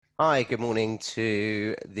Hi, good morning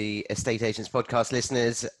to the Estate Agents Podcast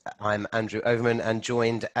listeners. I'm Andrew Overman and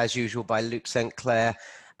joined as usual by Luke St. Clair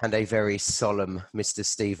and a very solemn Mr.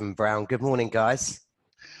 Stephen Brown. Good morning, guys.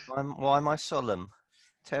 Why am I solemn?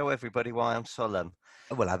 Tell everybody why I'm solemn.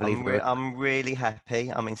 Well, I believe I'm really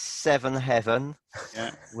happy. I'm in seven heaven.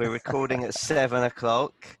 Yeah. We're recording at 7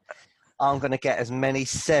 o'clock. I'm going to get as many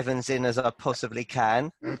sevens in as I possibly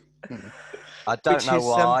can. I don't know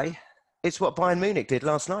why. It's what Bayern Munich did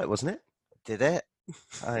last night, wasn't it? Did it?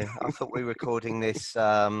 I thought we were recording this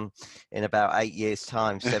in about 8 years'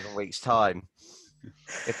 time, 7 weeks' time.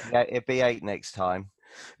 It'd be 8 next time.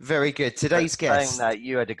 Very good. Today's guest. Saying that,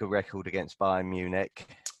 you had a good record against Bayern Munich.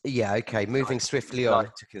 Yeah, okay. Moving swiftly on.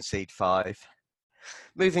 Like to concede 5.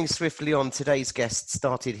 Moving swiftly on, today's guest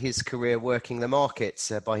started his career working the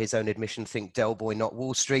markets, by his own admission, think Del Boy, not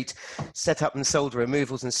Wall Street. Set up and sold a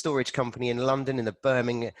removals and storage company in London in the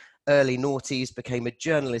Birmingham early noughties, became a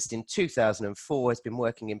journalist in 2004, has been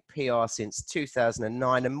working in PR since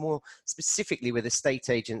 2009, and more specifically with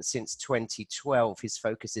estate agents since 2012. His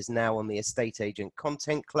focus is now on the Estate Agent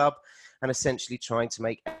Content Club and essentially trying to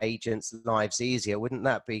make agents' lives easier. Wouldn't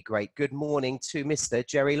that be great? Good morning to Mr.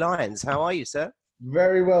 Jerry Lyons. How are you, sir?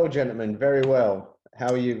 Very well, gentlemen. Very well.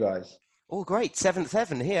 How are you guys? All great. Seventh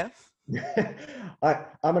heaven here.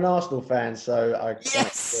 I'm an Arsenal fan, so I Yes!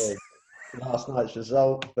 can't enjoy last night's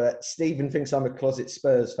result. But Stephen thinks I'm a closet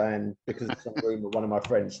Spurs fan because of some rumour one of my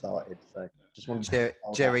friends started. So just wanted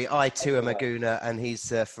Jerry, I too am a Gooner, and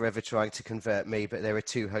he's forever trying to convert me. But there are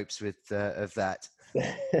two hopes of that.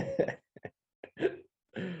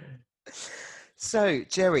 So,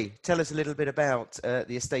 Jerry, tell us a little bit about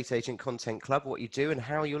the Estate Agent Content Club, what you do, and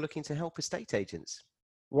how you're looking to help estate agents.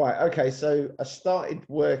 Right. Okay. So I started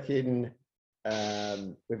working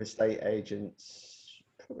with estate agents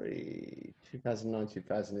probably 2009,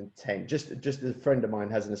 2010. Just a friend of mine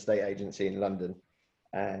has an estate agency in London,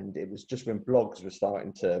 and it was just when blogs were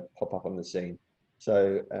starting to pop up on the scene.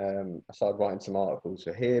 So I started writing some articles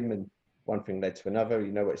for him, and one thing led to another.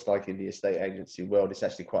 You know what it's like in the estate agency world. It's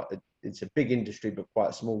actually it's a big industry, but quite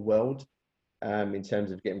a small world in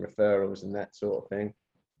terms of getting referrals and that sort of thing.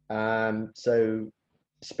 So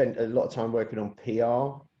spent a lot of time working on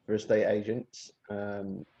PR for estate agents.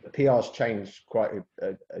 The PR's changed quite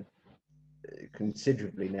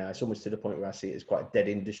considerably now. It's almost to the point where I see it as quite a dead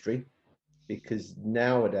industry, because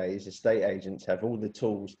nowadays estate agents have all the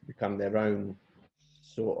tools to become their own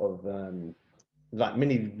sort of like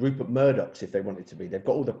mini Rupert Murdochs if they wanted to be. They've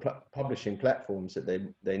got all the publishing platforms that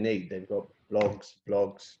they need. They've got blogs,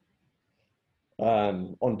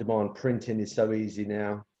 on-demand printing is so easy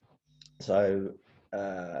now. So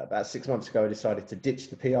about 6 months ago, I decided to ditch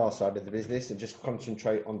the PR side of the business and just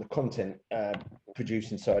concentrate on the content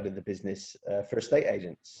producing side of the business for estate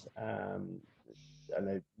agents. I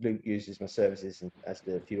know Luke uses my services, and as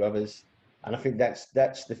do a few others. And I think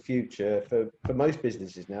that's the future for most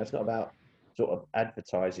businesses now. It's not about sort of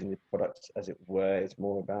advertising the products, as it were. It's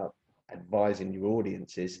more about advising your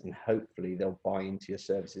audiences, and hopefully they'll buy into your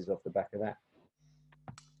services off the back of that.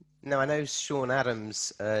 Now, I know Sean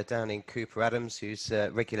Adams down in Cooper Adams, who's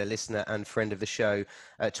a regular listener and friend of the show,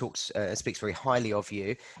 speaks very highly of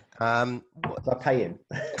you. I pay him.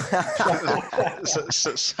 so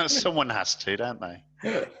someone has to, don't they?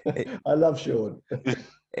 I love Sean.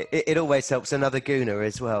 It always helps another Gooner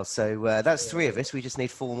as well. So that's 3 of us. We just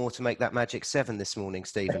need 4 more to make that magic 7 this morning,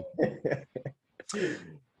 Stephen.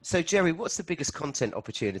 So, Jerry, what's the biggest content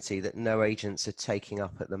opportunity that no agents are taking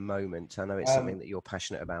up at the moment? I know it's something that you're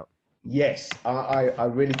passionate about. Yes, I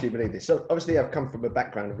really do believe this. So obviously I've come from a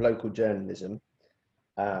background of local journalism.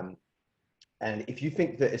 And if you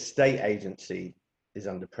think that estate agency is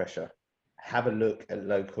under pressure, have a look at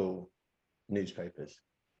local newspapers.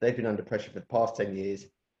 They've been under pressure for the past 10 years.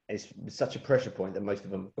 It's such a pressure point that most of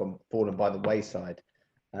them have fallen by the wayside.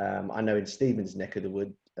 I know in Stephen's neck of the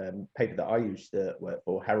wood, paper that I used to work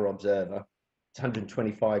for, Harrow Observer, it's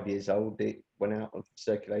 125 years old. It went out of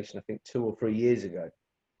circulation, I think, 2 or 3 years ago.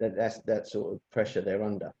 That's that sort of pressure they're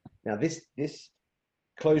under. Now, this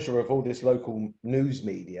closure of all this local news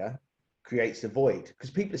media creates a void, because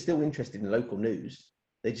people are still interested in local news.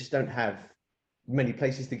 They just don't have many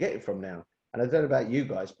places to get it from now. And I don't know about you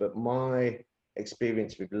guys, but my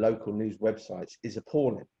experience with local news websites is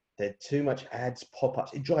appalling. There are too much ads,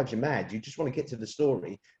 pop-ups. It drives you mad. You just want to get to the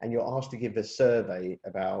story, and you're asked to give a survey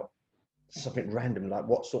about something random, like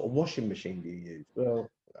what sort of washing machine do you use? Well,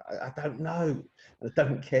 I don't know. I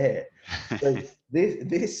don't care. So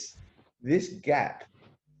this gap,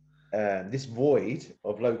 this void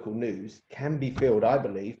of local news can be filled, I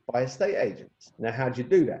believe, by estate agents. Now, how do you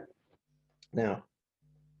do that? Now,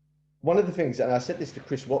 one of the things, and I said this to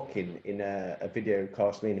Chris Watkin in a video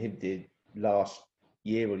cast me and him did last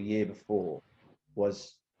year or the year before,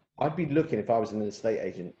 was I'd be looking, if I was an estate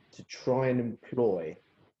agent, to try and employ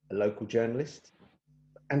a local journalist.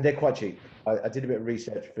 And they're quite cheap. I did a bit of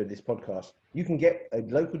research for this podcast. You can get a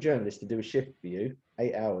local journalist to do a shift for you,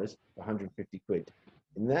 8 hours, for 150 quid.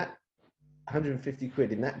 In that 150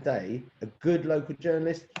 quid in that day, a good local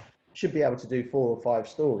journalist should be able to do 4 or 5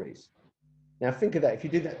 stories. Now think of that. If you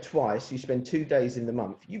do that twice, you spend 2 days in the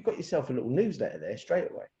month, you've got yourself a little newsletter there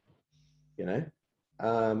straight away, you know?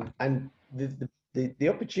 And the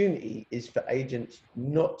opportunity is for agents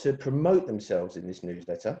not to promote themselves in this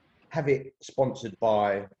newsletter, have it sponsored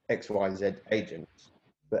by XYZ agents,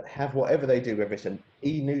 but have whatever they do, whether it's an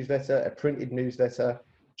e-newsletter, a printed newsletter,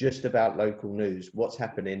 just about local news, what's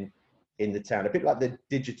happening in the town. A bit like the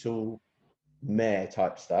digital mayor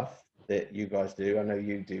type stuff that you guys do. I know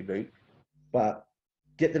you do, Luke. But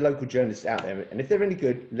get the local journalists out there, and if they're any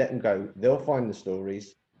good, let them go. They'll find the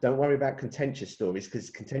stories. Don't worry about contentious stories, because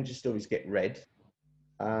contentious stories get read.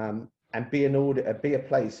 And be a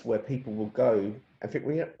place where people will go and think,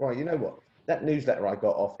 well, you know what? That newsletter I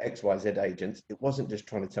got off XYZ agents, it wasn't just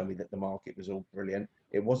trying to tell me that the market was all brilliant.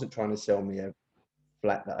 It wasn't trying to sell me a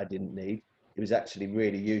flat that I didn't need. It was actually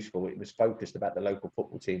really useful. It was focused about the local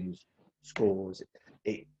football team's scores.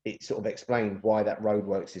 It sort of explained why that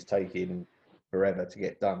roadworks is taking forever to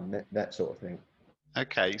get done, that sort of thing.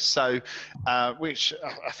 Okay, so which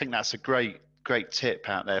I think that's a great tip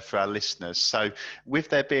out there for our listeners. So with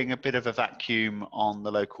there being a bit of a vacuum on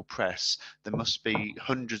the local press, there must be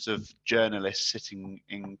hundreds of journalists sitting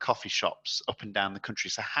in coffee shops up and down the country.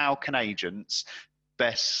 So how can agents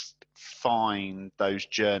best find those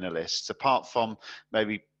journalists, apart from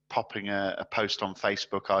maybe popping a post on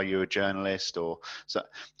Facebook, are you a journalist? Or so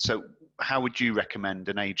how would you recommend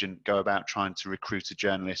an agent go about trying to recruit a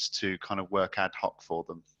journalist to kind of work ad hoc for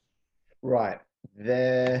them? Right.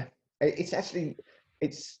 I'd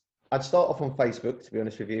start off on Facebook, to be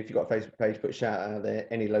honest with you. If you've got a Facebook page, put a shout out there,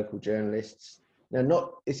 any local journalists.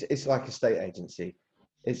 Now, it's like a state agency.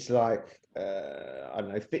 It's like, I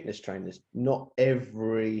don't know, fitness trainers. Not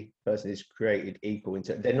every person is created equal.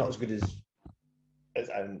 They're not as good as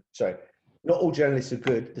not all journalists are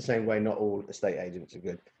good the same way not all estate agents are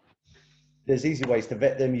good. There's easy ways to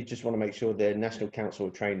vet them. You just want to make sure they're National Council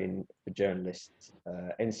of Training for Journalists,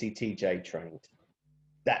 NCTJ trained.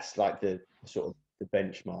 That's like the sort of the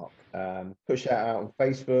benchmark. Push that out on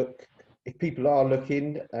Facebook. If people are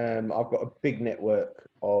looking, I've got a big network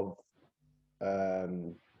of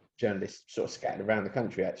journalists sort of scattered around the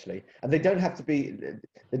country, actually, and they don't have to be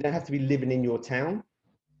living in your town,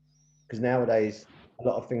 because nowadays a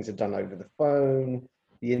lot of things are done over the phone.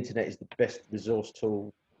 The internet is the best resource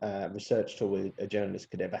tool, research tool a journalist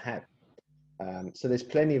could ever have. So there's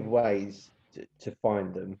plenty of ways to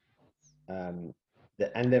find them, and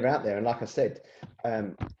they're out there. And like I said,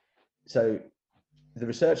 so the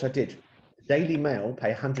research I did, Daily Mail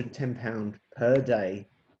pay £110 per day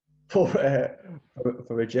for a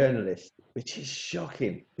journalist, which is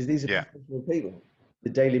shocking, because these are professional people. The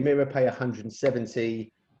Daily Mirror pay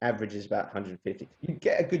 170, average is about 150. You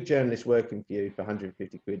get a good journalist working for you for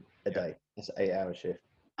 150 quid a day. That's an 8-hour shift.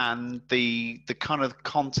 And the kind of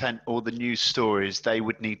content or the news stories, they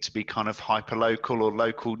would need to be kind of hyper local or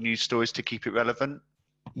local news stories to keep it relevant.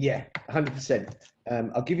 Yeah, 100%.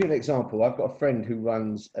 I'll give you an example. I've got a friend who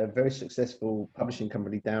runs a very successful publishing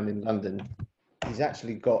company down in London. He's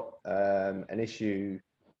actually got an issue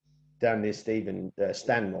down near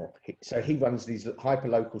Stanmore. So he runs these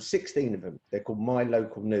hyper-local, 16 of them. They're called My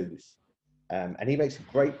Local News. And he makes a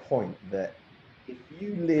great point that if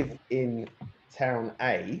you live in town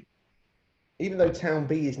A, even though town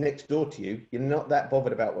B is next door to you, you're not that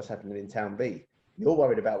bothered about what's happening in town B. You're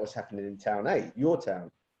worried about what's happening in town A, your town.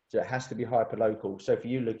 So it has to be hyper-local. So for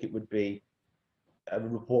you, look, it would be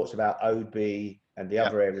reports about OB and the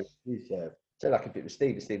other areas you serve. So like if it was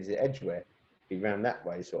Steve's at Edgware, be around that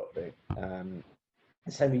way sort of thing.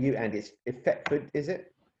 Same with you, Andy. It's Thetford, is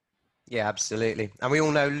it? Yeah, absolutely. And we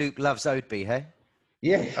all know Luke loves Oadby, hey?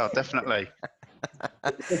 Yeah. Oh, definitely.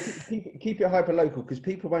 keep it hyper-local, because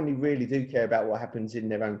people only really do care about what happens in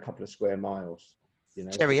their own couple of square miles. You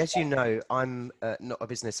know? Jerry, as you know, I'm not a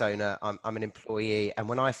business owner. I'm an employee. And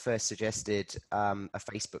when I first suggested a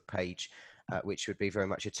Facebook page, which would be very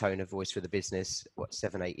much a tone of voice for the business,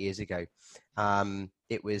 7-8 years ago,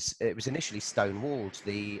 it was initially stonewalled.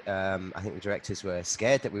 I think the directors were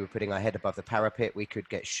scared that we were putting our head above the parapet. We could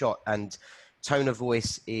get shot. And tone of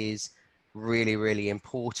voice is really, really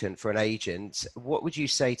important for an agent. What would you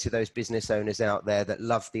say to those business owners out there that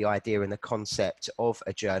love the idea and the concept of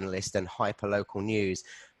a journalist and hyper-local news,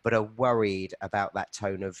 but are worried about that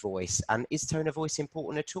tone of voice. And is tone of voice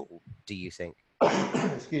important at all, do you think?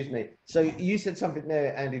 Excuse me. So you said something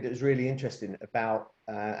there, Andy, that was really interesting about,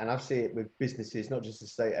 and I see it with businesses, not just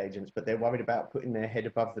estate agents, but they're worried about putting their head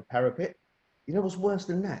above the parapet. You know what's worse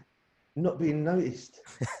than that? Not being noticed.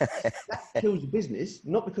 That kills the business,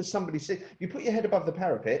 not because somebody said, you put your head above the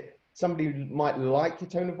parapet, somebody might like your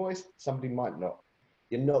tone of voice, somebody might not.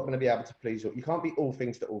 You're not going to be able to please all. You can't be all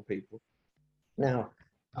things to all people. Now,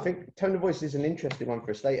 I think tone of voice is an interesting one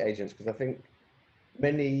for estate agents, because I think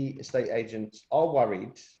many estate agents are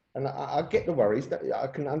worried, and I get the worries, that I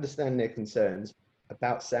can understand their concerns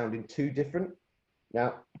about sounding too different.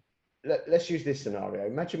 Now, let's use this scenario.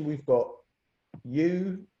 Imagine we've got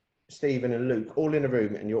you, Stephen, and Luke all in a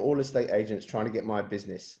room, and you're all estate agents trying to get my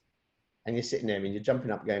business. And you're sitting there and you're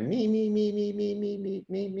jumping up going, me, me, me, me, me, me, me,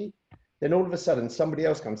 me, me. Then all of a sudden, somebody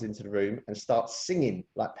else comes into the room and starts singing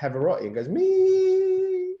like Pavarotti and goes,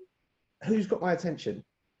 me. Who's got my attention?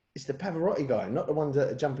 It's the Pavarotti guy, not the ones that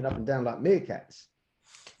are jumping up and down like meerkats.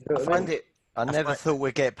 You know what I mean? I never thought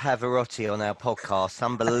we'd get Pavarotti on our podcast.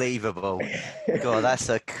 Unbelievable. God, that's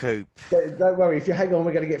a coup. Don't worry, if you hang on,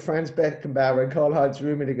 we're going to get Franz Beckenbauer and Karl-Heinz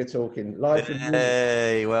Rummenigge talking live from Munich.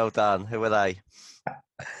 Hey, well done. Who are they?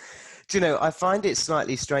 Do you know, I find it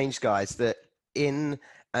slightly strange, guys, that in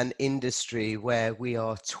an industry where we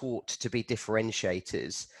are taught to be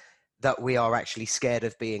differentiators, that we are actually scared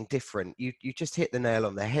of being different. You just hit the nail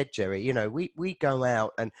on the head, Jerry. You know, we go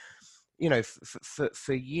out and, you know,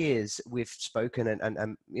 for years we've spoken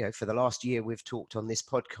and you know, for the last year we've talked on this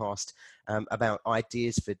podcast about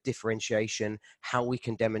ideas for differentiation, how we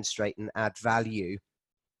can demonstrate and add value.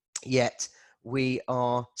 Yet we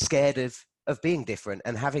are scared of being different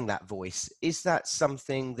and having that voice. Is that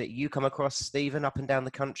something that you come across, Stephen, up and down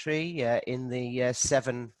the country in the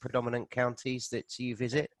 7 predominant counties that you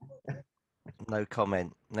visit? No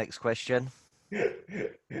comment. Next question.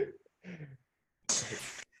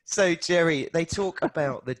 So, Jerry, they talk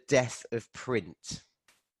about the death of print.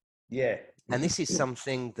 Yeah. And this is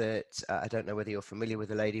something that I don't know whether you're familiar with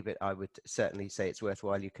the lady, but I would certainly say it's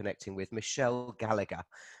worthwhile you connecting with Michelle Gallagher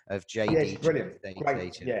of JD. Yes, brilliant. Great.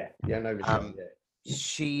 Agent. Yeah, no, Michelle.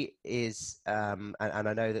 She is, and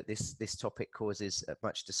I know that this topic causes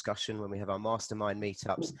much discussion when we have our mastermind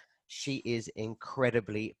meetups. She is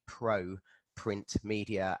incredibly pro print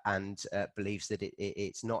media and believes that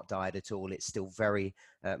it's not died at all. It still very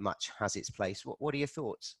much has its place. What are your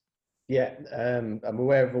thoughts? Yeah, I'm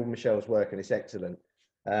aware of all Michelle's work and it's excellent.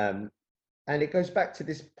 And it goes back to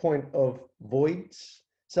this point of voids.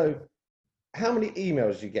 So how many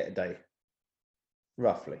emails do you get a day,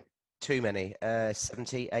 roughly? Too many,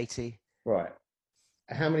 70, 80. Right.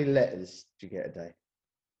 How many letters do you get a day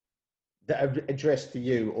that are addressed to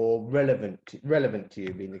you or relevant to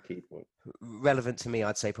you being the key point? Relevant to me,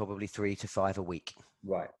 I'd say probably 3 to 5 a week.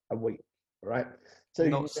 Right, a week, right? So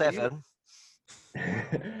not 7.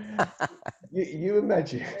 You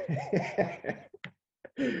imagine.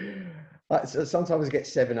 So sometimes I get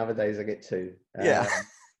 7, other days I get 2. Yeah.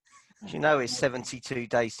 Do you know it's 72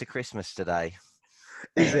 days to Christmas today?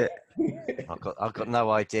 Is it? I've got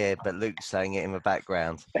no idea, but Luke's saying it in the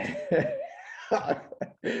background.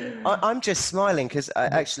 I'm just smiling because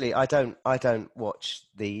I don't watch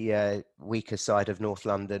the weaker side of North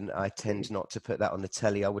London. I tend not to put that on the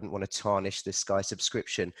telly. I wouldn't want to tarnish the Sky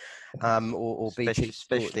subscription, or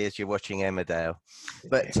especially as you're watching Emmerdale.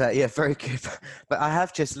 But yeah, very good. But I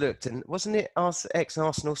have just looked, and wasn't it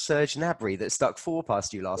ex-Arsenal Serge Gnabry that stuck 4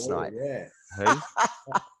 past you last night? Yeah. Who?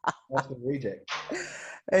 Arsenal reject.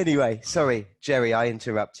 Anyway, sorry, Jerry, I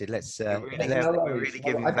interrupted. Let's. We're really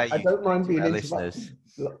giving value. I don't mind being listeners.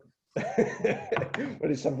 But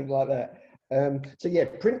it's something like that. So yeah,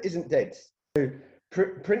 print isn't dead. So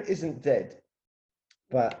print isn't dead,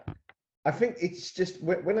 but I think it's just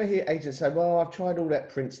when I hear agents say, "Well, I've tried all that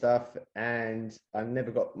print stuff and I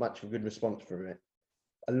never got much of a good response from it."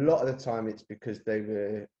 A lot of the time, it's because they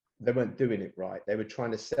weren't doing it right. They were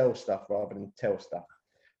trying to sell stuff rather than tell stuff.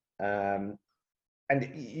 And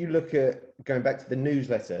you look at going back to the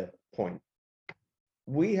newsletter point.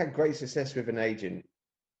 We had great success with an agent.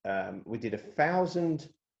 We did 1,000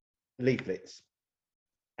 leaflets,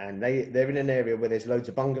 and they're in an area where there's loads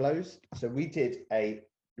of bungalows. So we did a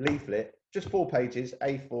leaflet, just 4 pages,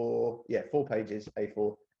 A4, 4 pages,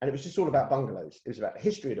 A4, and it was just all about bungalows. It was about the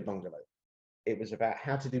history of the bungalow. It was about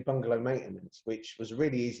how to do bungalow maintenance, which was a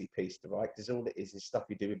really easy piece to write because all it is stuff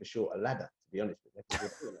you do with a shorter ladder, to be honest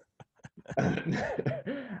with you.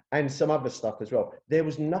 And some other stuff as well. There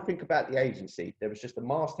was nothing about the agency. There was just a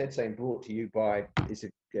masthead saying brought to you by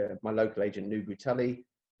my local agent, Nubru Tully.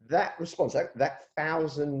 That response, that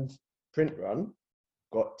 1,000 print run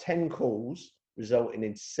got 10 calls, resulting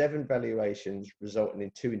in 7 valuations, resulting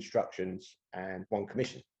in 2 instructions and 1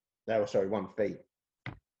 commission. No, sorry, 1 fee.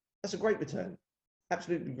 That's a great return.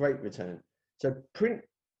 Absolutely great return. So print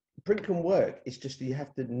can work. It's just you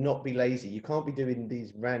have to not be lazy. You can't be doing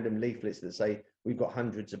these random leaflets that say we've got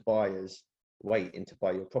hundreds of buyers waiting to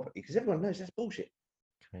buy your property, because everyone knows that's bullshit.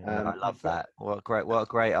 I love that. What a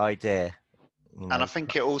great idea. You know. And I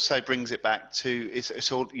think it also brings it back to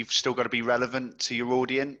it's all, you've still got to be relevant to your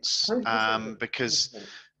audience, 100%. because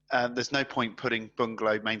 100%. there's no point putting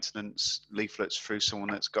bungalow maintenance leaflets through someone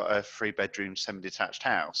that's got a 3-bedroom semi-detached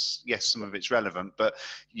house. Yes, some of it's relevant, but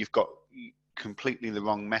you've got completely the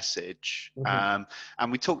wrong message. And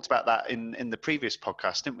we talked about that in the previous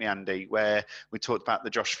podcast, didn't we, Andy, where we talked about the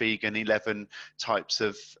Josh Vegan 11 types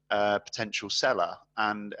of potential seller,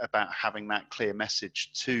 and about having that clear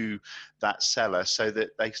message to that seller so that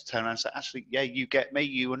they turn around and say, actually, yeah, you get me,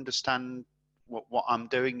 you understand what I'm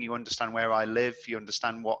doing, you understand where I live, you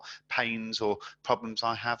understand what pains or problems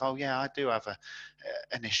I have. Oh yeah, I do have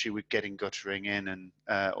an issue with getting guttering in and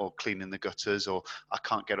or cleaning the gutters, or I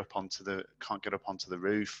can't get up onto the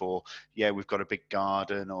roof, or yeah, we've got a big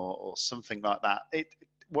garden, or something like that.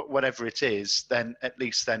 Whatever it is, then at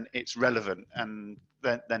least then it's relevant, and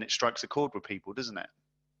then it strikes a chord with people, doesn't it?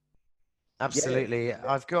 Absolutely. Yeah.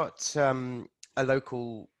 I've got a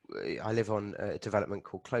local, I live on a development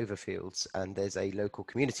called Cloverfields, and there's a local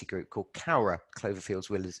community group called Cowra,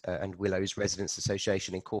 Cloverfields and Willows Residents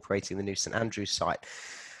Association, incorporating the new St Andrews site.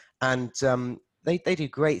 And they do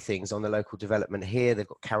great things on the local development here. They've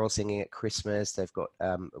got carol singing at Christmas. They've got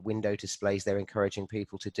window displays they're encouraging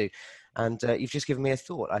people to do. And you've just given me a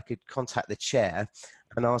thought. I could contact the chair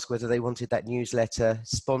and ask whether they wanted that newsletter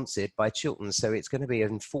sponsored by Chiltern. So it's going to be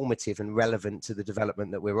informative and relevant to the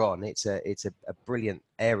development that we're on. It's a brilliant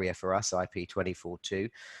area for us, IP24/2.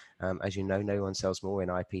 As you know, no one sells more in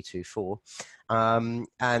IP24.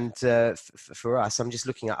 For us, I'm just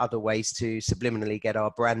looking at other ways to subliminally get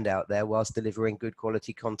our brand out there whilst delivering good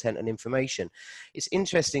quality content and information. It's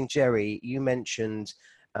interesting, Jerry, you mentioned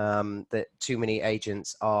that too many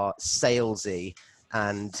agents are salesy,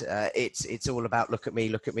 and it's all about look at me,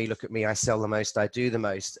 look at me, look at me. I sell the most, I do the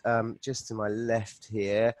most. Just to my left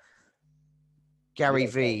here, Gary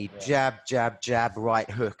V, jab, jab, jab, right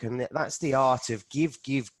hook. And that's the art of give,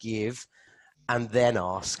 and then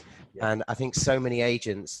ask. Yeah. And I think so many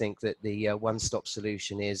agents think that the one-stop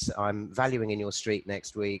solution is I'm valuing in your street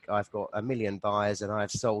next week. I've got 1 million buyers and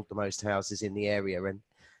I've sold the most houses in the area. And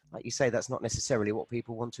like you say, that's not necessarily what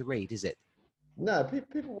people want to read, is it? No,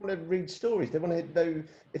 people want to read stories. They want to know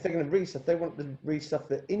if they're going to read stuff. They want to read stuff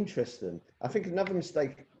that interests them. I think another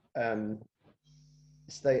mistake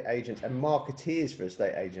estate agents and marketeers for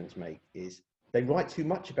estate agents make is they write too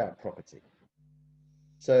much about property.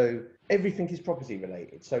 So everything is property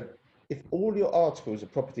related. So if all your articles are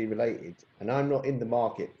property related and I'm not in the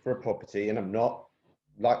market for a property, and I'm not,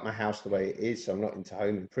 like my house the way it is, so I'm not into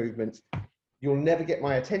home improvements, you'll never get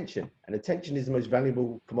my attention. And attention is the most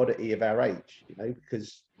valuable commodity of our age, you know,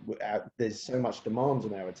 because there's so much demand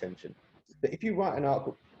on our attention. But if you write an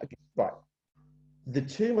article, right, the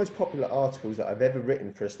 2 most popular articles that I've ever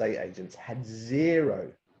written for estate agents had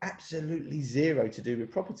zero, absolutely zero to do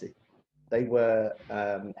with property. They were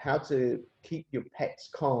how to keep your pets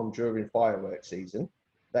calm during fireworks season.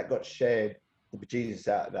 That got shared, the bejesus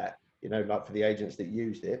out of that, you know, like for the agents that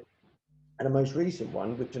used it. And the most recent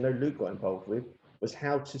one, which I know Luke got involved with, was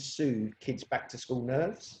how to soothe kids' back to school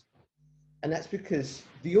nerves. And that's because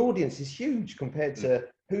the audience is huge compared to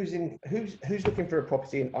who's looking for a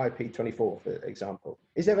property in IP24, for example.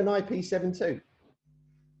 Is there an IP72?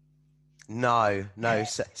 No,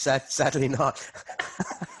 sadly not.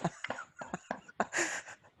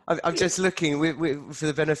 I'm just looking. For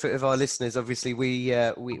the benefit of our listeners, obviously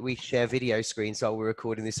we share video screens while we're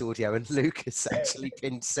recording this audio, and Luke has actually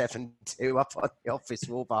pinned 7-2 up on the office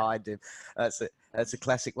wall behind him. That's a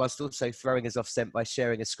classic. Whilst also throwing us off scent by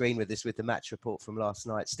sharing a screen with us with the match report from last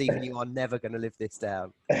night. Stephen, you are never going to live this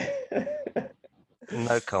down.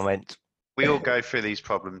 No comment. We all go through these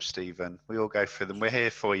problems, Stephen. We all go through them. We're here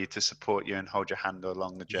for you to support you and hold your hand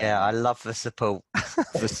along the journey. Yeah, I love the support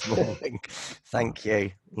this morning. Thank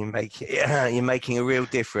you. You're making a real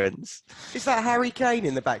difference. Is that Harry Kane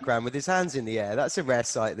in the background with his hands in the air? That's a rare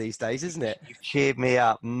sight these days, isn't it? You've cheered me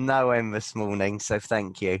up no end this morning, so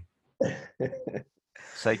thank you.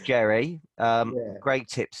 So Jerry, great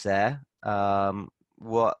tips there.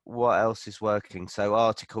 What else is working? So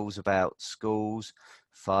articles about schools,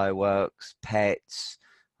 fireworks, pets.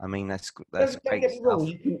 I mean, that's don't great get me stuff.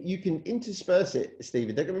 wrong. You can intersperse it,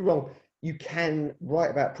 Stephen. Don't get me wrong. you can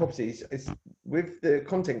write about properties. It's with the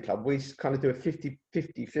content club, we kind of do a 50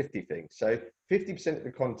 thing. So 50% of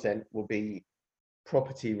the content will be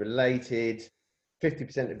property related,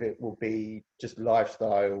 50% of it will be just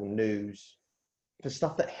lifestyle news, for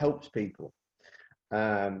stuff that helps people.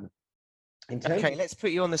 Okay, let's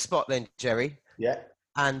put you on the spot then, Jerry. Yeah.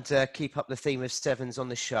 And keep up the theme of sevens on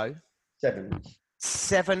the show.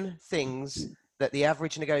 Seven things that the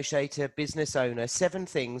average negotiator, business owner, 7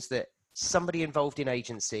 things that somebody involved in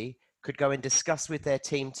agency could go and discuss with their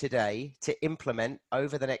team today to implement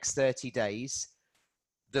over the next 30 days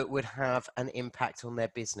that would have an impact on their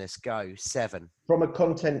business. Go. 7. From a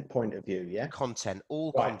content point of view, yeah? Content,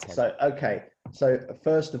 all right, content. So, okay. So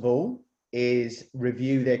first of all is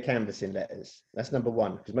review their canvassing letters. That's number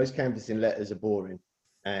 1, because most canvassing letters are boring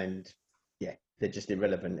and yeah, they're just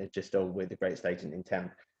irrelevant. It's just, oh, we're the greatest agent in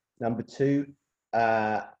town. Number 2,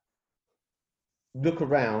 look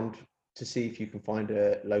around to see if you can find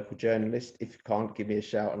a local journalist. If you can't, give me a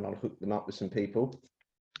shout and I'll hook them up with some people.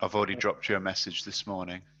 I've already dropped you a message this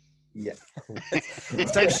morning. Yeah.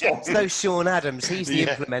 So Sean Adams, he's the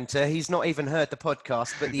implementer. He's not even heard the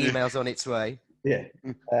podcast, but the email's on its way. Yeah.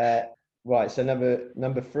 Right. So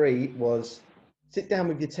number 3 was sit down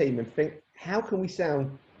with your team and think, how can we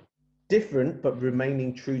sound different but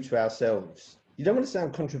remaining true to ourselves? You don't want to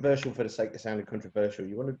sound controversial for the sake of sounding controversial.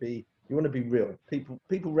 You want to be real.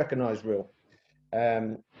 People recognize real.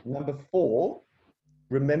 Number 4,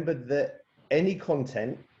 remember that any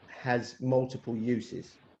content has multiple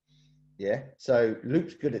uses. Yeah. So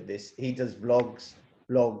Luke's good at this. He does vlogs,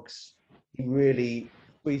 blogs. He really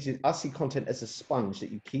squeezes. I see content as a sponge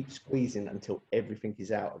that you keep squeezing until everything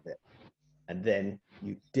is out of it. And then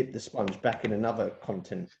you dip the sponge back in another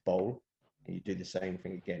content bowl and you do the same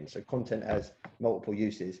thing again. So content has multiple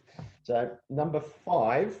uses. So number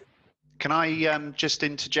 5. Can I just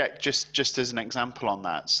interject just as an example on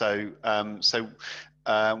that? So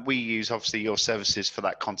we use obviously your services for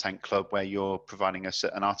that content club where you're providing us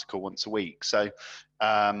an article once a week. So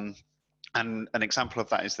and an example of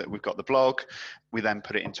that is that we've got the blog, we then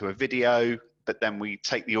put it into a video, but then we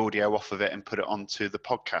take the audio off of it and put it onto the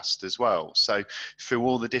podcast as well. So through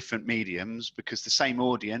all the different mediums, because the same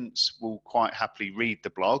audience will quite happily read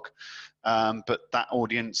the blog, but that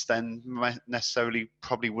audience then necessarily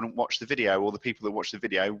probably wouldn't watch the video, or the people that watch the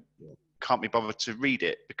video can't be bothered to read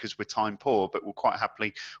it because we're time poor, but we'll quite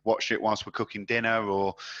happily watch it whilst we're cooking dinner,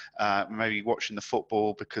 or maybe watching the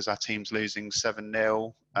football because our team's losing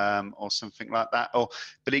 7-0 or something like that.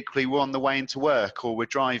 But equally, we're on the way into work or we're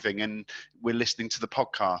driving and we're listening to the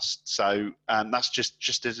podcast. So that's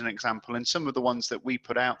just as an example. And some of the ones that we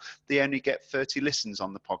put out, they only get 30 listens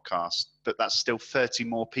on the podcast, but that's still 30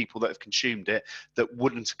 more people that have consumed it that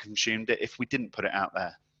wouldn't have consumed it if we didn't put it out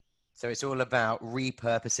there. So it's all about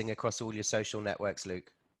repurposing across all your social networks, Luke.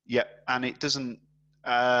 Yeah, and it doesn't,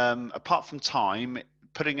 apart from time,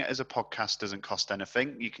 putting it as a podcast doesn't cost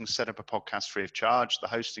anything. You can set up a podcast free of charge. The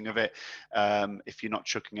hosting of it, if you're not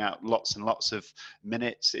chucking out lots and lots of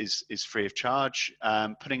minutes, is free of charge.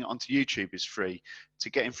 Putting it onto YouTube is free. To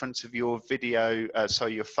get in front of your video,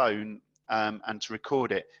 your phone, and to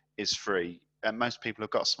record it is free. And most people have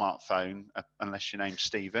got a smartphone, unless your name's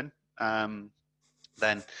Stephen.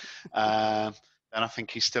 Then I think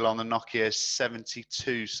he's still on the Nokia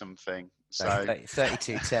 72 something. So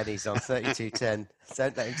 3210 he's on, 3210.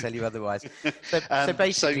 Don't let him tell you otherwise. So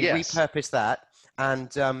basically, yes. Repurpose that.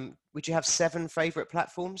 And would you have 7 favorite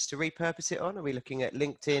platforms to repurpose it on? Are we looking at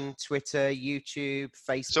LinkedIn, Twitter, YouTube,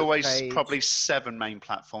 Facebook? It's always probably 7 main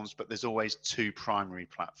platforms, but there's always 2 primary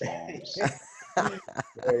platforms.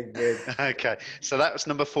 Very good. Okay, so that was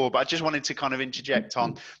number 4, but I just wanted to kind of interject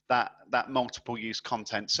on that multiple use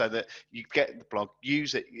content so that you get the blog,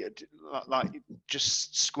 use it, like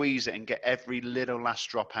just squeeze it and get every little last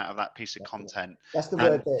drop out of that piece of content. That's the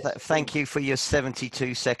word there. Thank you for your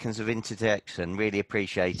 72 seconds of interjection. Really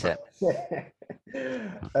appreciate it.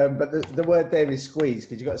 But the word there is squeeze,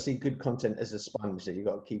 because you've got to see good content as a sponge, so you've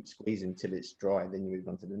got to keep squeezing till it's dry, then you move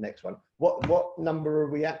on to the next one. What number are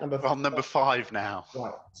we at? We're on number 5 now.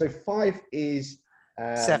 Right. So 5 is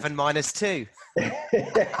 7 minus 2.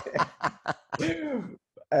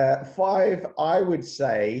 5, I would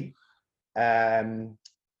say, and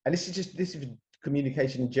this is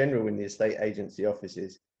communication in general in the estate agency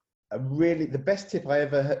offices. The best tip I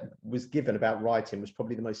ever was given about writing was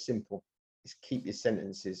probably the most simple, is keep your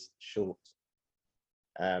sentences short.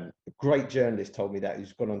 A great journalist told me that,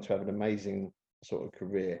 who's gone on to have an amazing sort of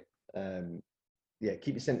career.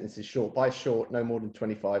 Keep your sentences short. By short, no more than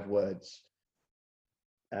 25 words.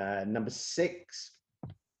 Number 6,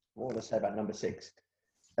 what want I say about number 6?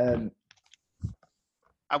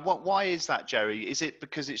 And why is that, Jerry? Is it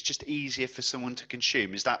because it's just easier for someone to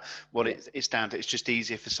consume? Is that what it's down to? It's just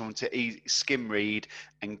easier for someone to skim read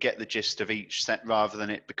and get the gist of each set rather than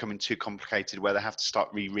it becoming too complicated where they have to start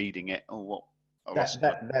rereading it or what? That's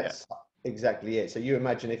exactly it. So you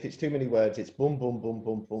imagine if it's too many words, it's boom, boom, boom,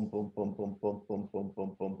 boom, boom, boom, boom, boom, boom, boom, boom,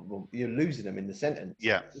 boom, boom, boom. You're losing them in the sentence.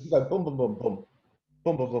 Yeah. If you go boom, boom, boom, boom,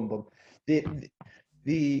 boom, boom, boom, boom.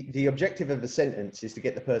 The objective of the sentence is to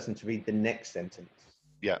get the person to read the next sentence.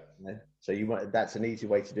 Yeah. So that's an easy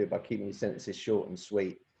way to do it by keeping your sentences short and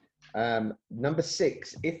sweet. Number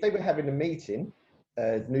 6, if they were having a meeting,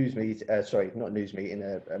 a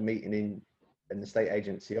meeting in an estate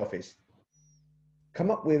agency office,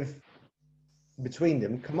 come up with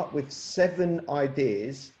 7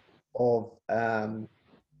 ideas of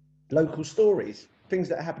local stories, things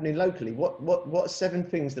that are happening locally. What are 7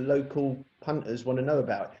 things the local punters want to know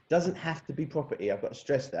about? It doesn't have to be property. I've got to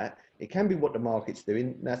stress that. It can be what the market's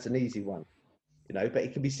doing. That's an easy one, but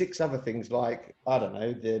it can be 6 other things like, I don't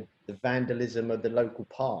know, the vandalism of the local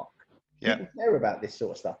park. People care about this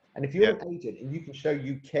sort of stuff. And if you're an agent and you can show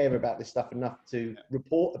you care about this stuff enough to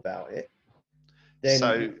report about it, then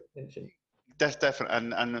so definitely.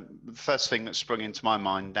 And the first thing that sprung into my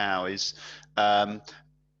mind now is on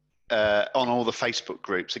all the Facebook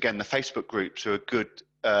groups. Again, the Facebook groups are a good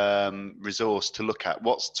resource to look at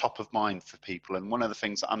what's top of mind for people. And one of the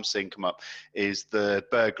things that I'm seeing come up is the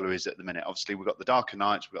burglaries at the minute. Obviously, we've got the darker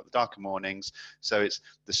nights, we've got the darker mornings. So it's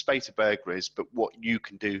the spate of burglaries, but what you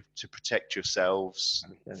can do to protect yourselves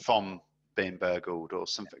from being burgled or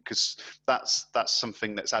something, because that's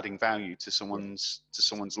something that's adding value to someone's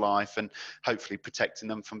life and hopefully protecting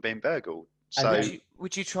them from being burgled. So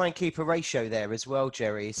would you try and keep a ratio there as well,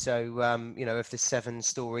 Jerry? So if there's 7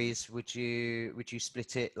 stories, would you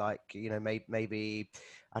split it like maybe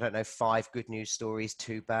I don't know, 5 good news stories,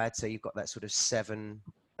 2 bad, so you've got that sort of 7.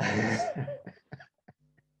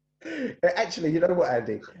 Actually, you know what,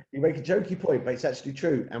 Andy? You make a jokey point, but it's actually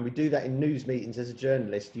true. And we do that in news meetings as a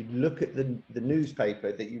journalist. You'd look at the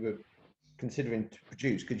newspaper that you were considering to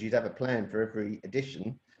produce, because you'd have a plan for every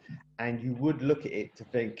edition. And you would look at it to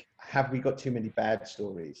think, have we got too many bad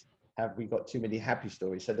stories? Have we got too many happy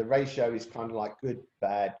stories? So the ratio is kind of like good,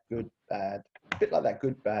 bad, a bit like that,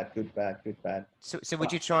 good, bad, good, bad, good, bad. So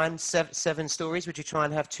would you try and 7 stories? Would you try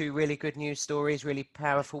and have 2 really good news stories, really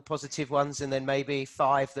powerful, positive ones, and then maybe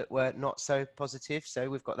 5 that were not so positive? So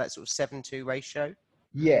we've got that sort of 7-2 ratio.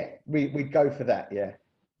 Yeah, we'd go for that. Yeah,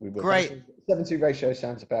 we would. Great. 7-2 ratio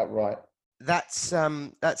sounds about right. That's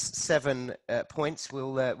 7 points.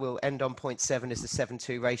 We'll end on point 7 as the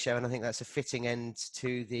 7-2 ratio, and I think that's a fitting end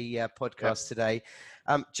to the podcast today.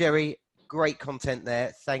 Jerry, great content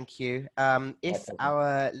there. Thank you. If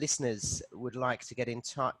our listeners would like to get in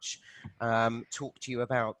touch, talk to you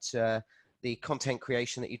about the content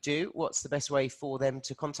creation that you do, what's the best way for them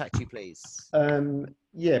to contact you, please?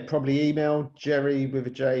 Probably email Jerry with a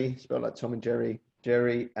J, spelled like Tom and Jerry.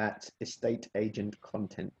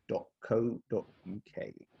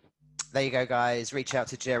 Jerry@estateagentcontent.co.uk. There you go, guys. Reach out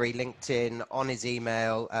to Jerry, LinkedIn, on his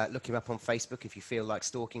email. Look him up on Facebook if you feel like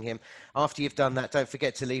stalking him. After you've done that, don't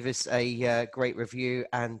forget to leave us a great review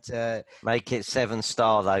and make it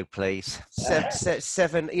 7-star though, please.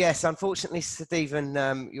 7. Yes, unfortunately,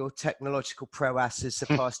 Stephen, your technological prowess has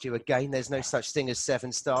surpassed you again. There's no such thing as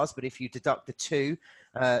 7 stars, but if you deduct the 2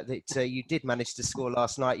 that you did manage to score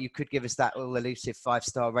last night, you could give us that all elusive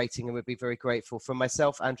 5-star rating, and we'd be very grateful. From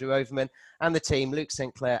myself, Andrew Overman, and the team, Luke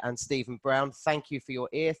St. Clair and Stephen Brown, thank you for your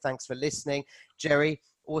ear. Thanks for listening. Jerry,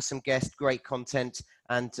 awesome guest, great content,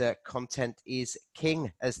 and content is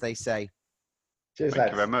king, as they say. Cheers, Thank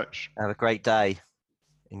you very much. Have a great day.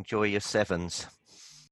 Enjoy your 7s.